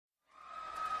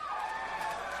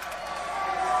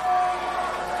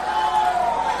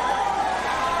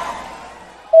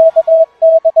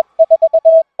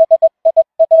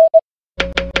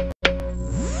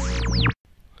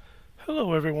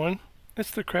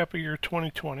It's the crappy year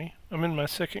 2020. I'm in my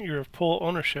second year of pool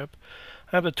ownership.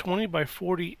 I have a 20 by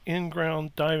 40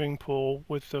 in-ground diving pool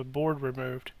with the board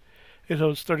removed. It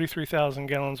holds 33,000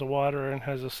 gallons of water and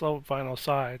has a slope vinyl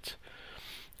sides.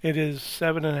 It is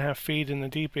 7.5 feet in the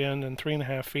deep end and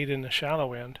 3.5 feet in the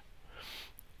shallow end.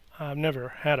 I've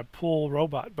never had a pool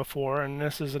robot before, and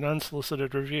this is an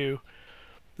unsolicited review.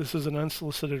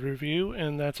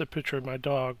 And that's a picture of my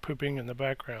dog pooping in the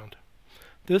background.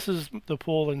 This is the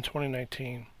pool in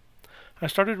 2019. I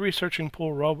started researching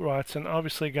pool robots and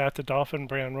obviously got the Dolphin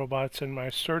brand robots in my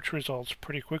search results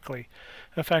pretty quickly.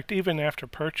 In fact, even after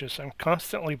purchase, I'm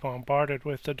constantly bombarded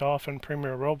with the Dolphin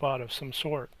Premier robot of some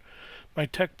sort. My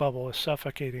tech bubble is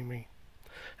suffocating me.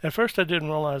 At first I didn't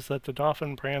realize that the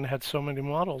Dolphin brand had so many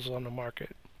models on the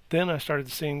market. Then I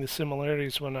started seeing the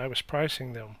similarities when I was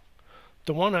pricing them.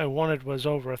 The one I wanted was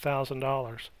over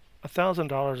 $1,000.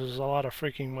 $1,000 is a lot of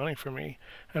freaking money for me,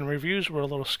 and reviews were a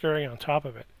little scary on top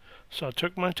of it, so I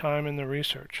took my time in the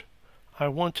research. I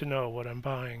want to know what I'm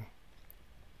buying.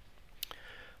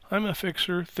 I'm a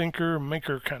fixer, thinker,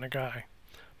 maker kind of guy.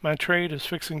 My trade is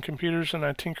fixing computers, and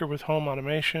I tinker with home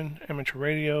automation, amateur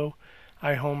radio,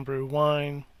 I homebrew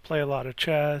wine, play a lot of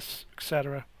chess,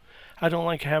 etc. I don't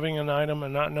like having an item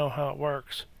and not know how it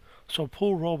works. So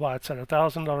pool robots at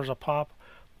 $1,000 a pop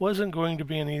wasn't going to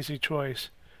be an easy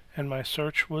choice, and my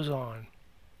search was on.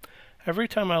 Every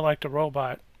time I liked a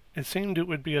robot, it seemed it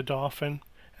would be a Dolphin,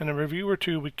 and a review or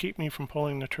two would keep me from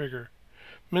pulling the trigger.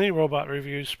 Many robot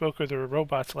reviews spoke of their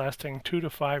robots lasting 2 to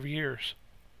 5 years.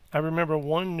 I remember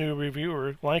one new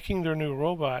reviewer liking their new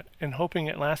robot and hoping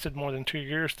it lasted more than 2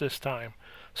 years this time,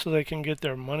 so they can get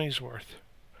their money's worth.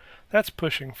 That's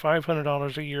pushing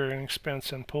 $500 a year in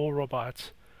expense in pool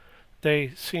robots.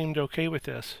 They seemed okay with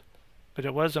this, but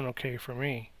it wasn't okay for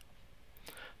me.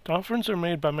 Dolphins are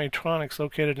made by Maytronics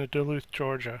located in Duluth,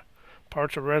 Georgia.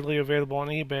 Parts are readily available on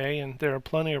eBay, and there are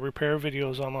plenty of repair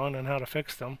videos online on how to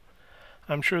fix them.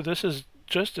 I'm sure this is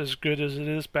just as good as it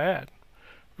is bad.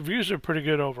 Reviews are pretty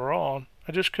good overall.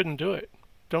 I just couldn't do it.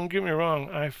 Don't get me wrong,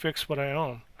 I fix what I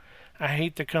own. I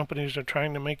hate the companies that are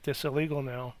trying to make this illegal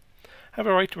now. I have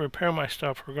a right to repair my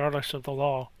stuff regardless of the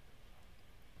law.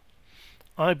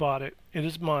 I bought it. It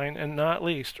is mine, and not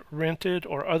least, rented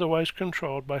or otherwise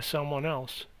controlled by someone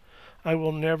else. I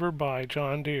will never buy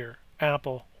John Deere,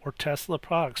 Apple, or Tesla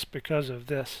products because of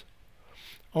this.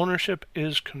 Ownership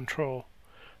is control.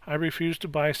 I refuse to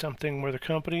buy something where the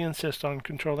company insists on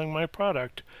controlling my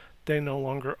product they no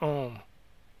longer own.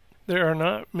 There are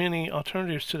not many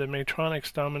alternatives to the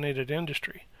Maytronics-dominated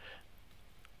industry.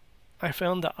 I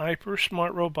found the Aiper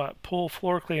Smart Robot Pool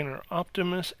Floor Cleaner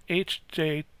Optimus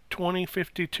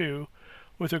HJ2052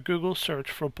 with a Google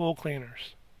search for pool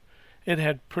cleaners. It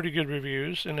had pretty good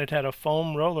reviews, and it had a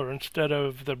foam roller instead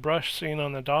of the brush seen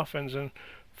on the Dolphins and,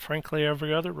 frankly,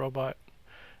 every other robot.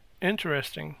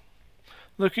 Interesting.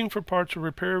 Looking for parts or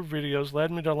repair videos led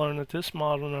me to learn that this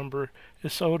model number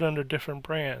is sold under different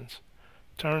brands.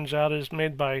 Turns out it is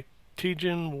made by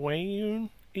Tijin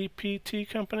Weiyun EPT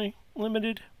Company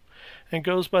Limited and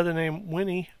goes by the name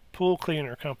Winnie Pool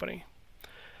Cleaner Company.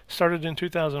 Started in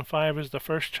 2005 as the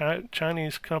first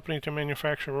Chinese company to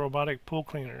manufacture robotic pool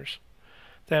cleaners.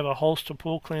 They have a host of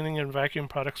pool cleaning and vacuum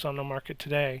products on the market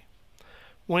today.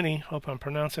 Winnie, hope I'm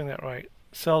pronouncing that right,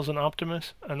 sells an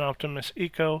Optimus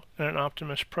Eco, and an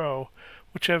Optimus Pro,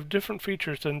 which have different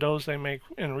features than those they make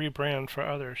and rebrand for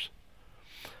others.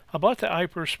 I bought the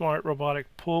Aiper Smart Robotic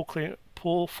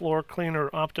Pool Floor Cleaner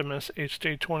Optimus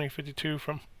HJ2052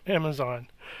 from Amazon.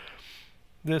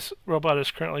 This robot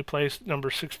is currently placed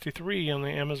number 63 on the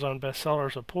Amazon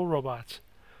bestsellers of pool robots.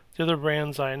 The other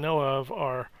brands I know of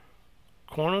are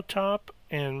Cornotop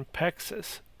and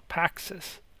Paxis.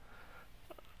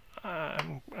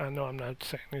 I know I'm not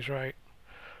saying these right.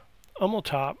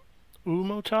 Umotop,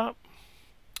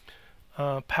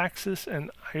 Paxis,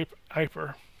 and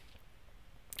Aiper.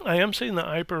 I am saying the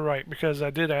Aiper right because I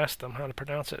did ask them how to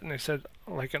pronounce it, and they said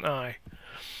like an I.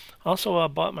 Also, I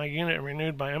bought my unit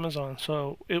renewed by Amazon,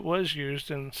 so it was used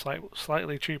and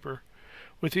slightly cheaper.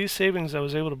 With these savings, I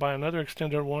was able to buy another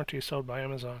extended warranty sold by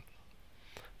Amazon.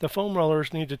 The foam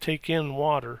rollers need to take in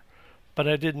water, but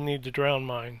I didn't need to drown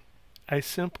mine. I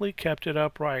simply kept it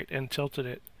upright and tilted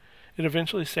it. It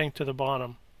eventually sank to the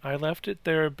bottom. I left it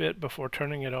there a bit before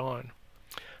turning it on.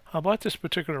 I bought this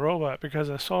particular robot because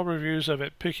I saw reviews of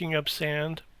it picking up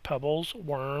sand, pebbles,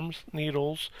 worms,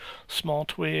 needles, small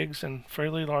twigs, and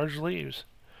fairly large leaves.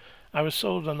 I was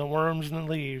sold on the worms and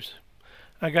the leaves.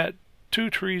 I got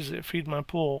 2 trees that feed my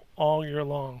pool all year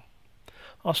long.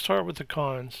 I'll start with the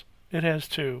cons. It has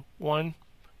 2. 1,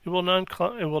 it will not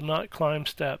climb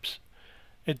steps.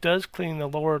 It does clean the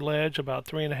lower ledge about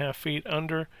 3.5 feet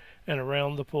under and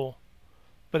around the pool,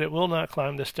 but it will not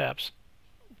climb the steps.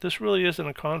 This really isn't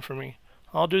a con for me.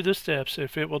 I'll do the steps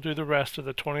if it will do the rest of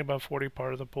the 20 by 40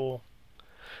 part of the pool.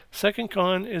 Second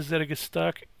con is that it gets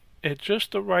stuck at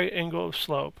just the right angle of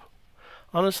slope.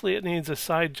 Honestly, it needs a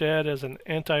side jet as an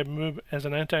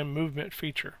anti-movement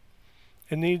feature.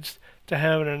 It needs to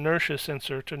have an inertia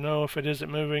sensor to know if it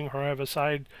isn't moving, or have a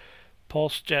side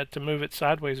pulse jet to move it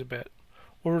sideways a bit,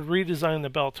 or redesign the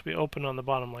belt to be open on the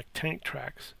bottom like tank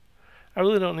tracks. I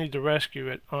really don't need to rescue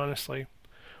it, honestly.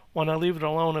 When I leave it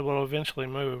alone, it will eventually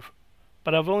move.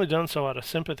 But I've only done so out of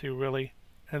sympathy, really,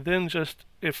 and then just,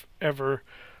 if ever,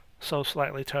 so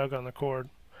slightly tug on the cord.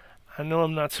 I know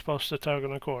I'm not supposed to tug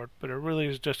on the cord, but it really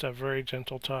is just a very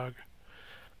gentle tug.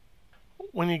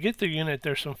 When you get the unit,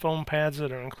 there's some foam pads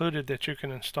that are included that you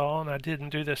can install, and I didn't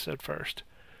do this at first.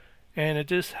 And it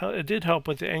did help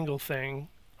with the angle thing,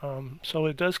 so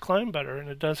it does climb better, and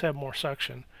it does have more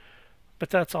suction. But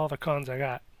that's all the cons I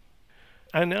got.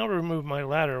 I now remove my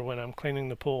ladder when I'm cleaning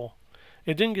the pool.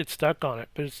 It didn't get stuck on it,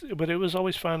 but I was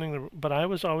always finding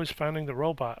the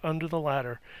robot under the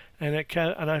ladder, and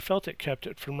I felt it kept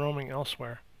it from roaming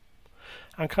elsewhere.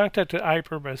 I contacted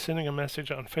Aiper by sending a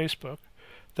message on Facebook.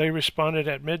 They responded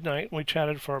at midnight, and we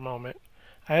chatted for a moment.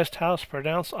 I asked how to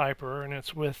pronounce Aiper, and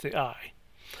it's with the I.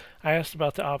 I asked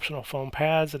about the optional foam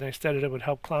pads, and they stated it would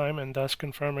help climb, and thus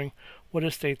confirming what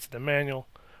it states in the manual.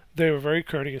 They were very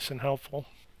courteous and helpful.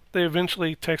 They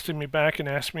eventually texted me back and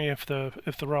asked me if the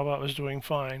robot was doing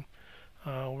fine.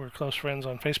 We're close friends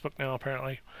on Facebook now,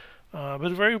 apparently. But a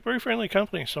very, very friendly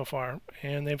company so far,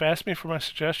 and they've asked me for my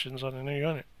suggestions on a new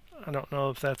unit. I don't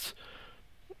know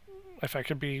if I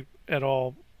could be at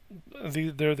all.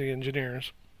 They're the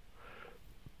engineers.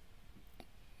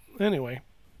 Anyway,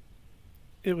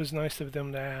 it was nice of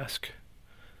them to ask.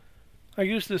 I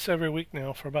use this every week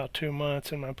now for about 2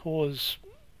 months, and my pool is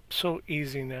so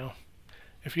easy now.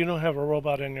 If you don't have a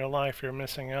robot in your life, you're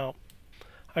missing out.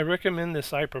 I recommend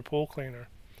this Aiper pool cleaner.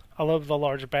 I love the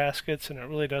large baskets, and it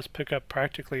really does pick up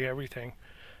practically everything.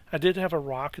 I did have a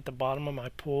rock at the bottom of my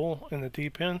pool in the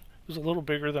deep end. It was a little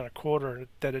bigger than a quarter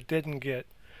that it didn't get.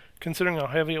 Considering how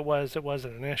heavy it wasn't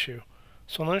an issue.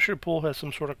 So unless your pool has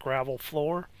some sort of gravel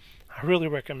floor, I really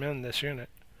recommend this unit.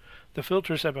 The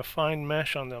filters have a fine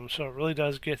mesh on them, so it really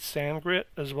does get sand grit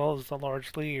as well as the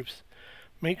large leaves.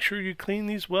 Make sure you clean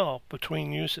these well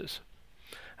between uses.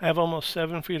 I have almost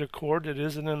 7 feet of cord that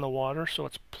isn't in the water, so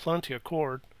it's plenty of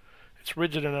cord. It's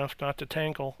rigid enough not to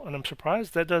tangle, and I'm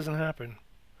surprised that doesn't happen.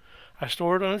 I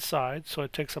store it on its side, so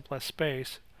it takes up less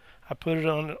space. I put it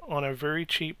on a very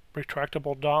cheap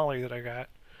retractable dolly that I got.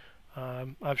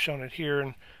 I've shown it here,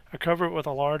 and I cover it with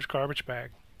a large garbage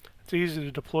bag. It's easy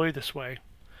to deploy this way.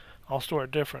 I'll store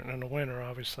it different in the winter,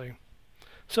 obviously.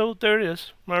 So there it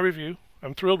is, my review.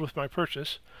 I'm thrilled with my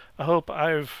purchase. I hope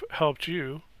I've helped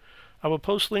you. I will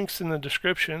post links in the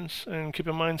descriptions, and keep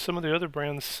in mind some of the other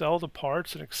brands sell the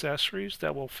parts and accessories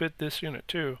that will fit this unit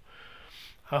too.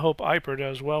 I hope Aiper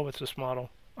does well with this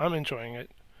model. I'm enjoying it.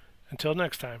 Until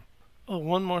next time. Oh,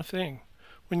 one more thing.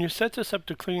 When you set this up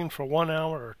to clean for 1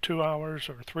 hour or 2 hours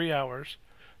or 3 hours,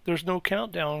 there's no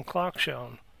countdown clock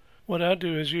shown. What I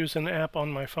do is use an app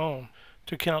on my phone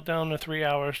to count down to 3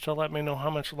 hours to let me know how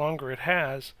much longer it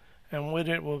has and when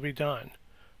it will be done.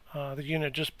 The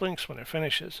unit just blinks when it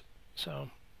finishes. So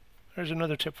there's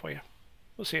another tip for you.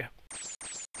 We'll see you.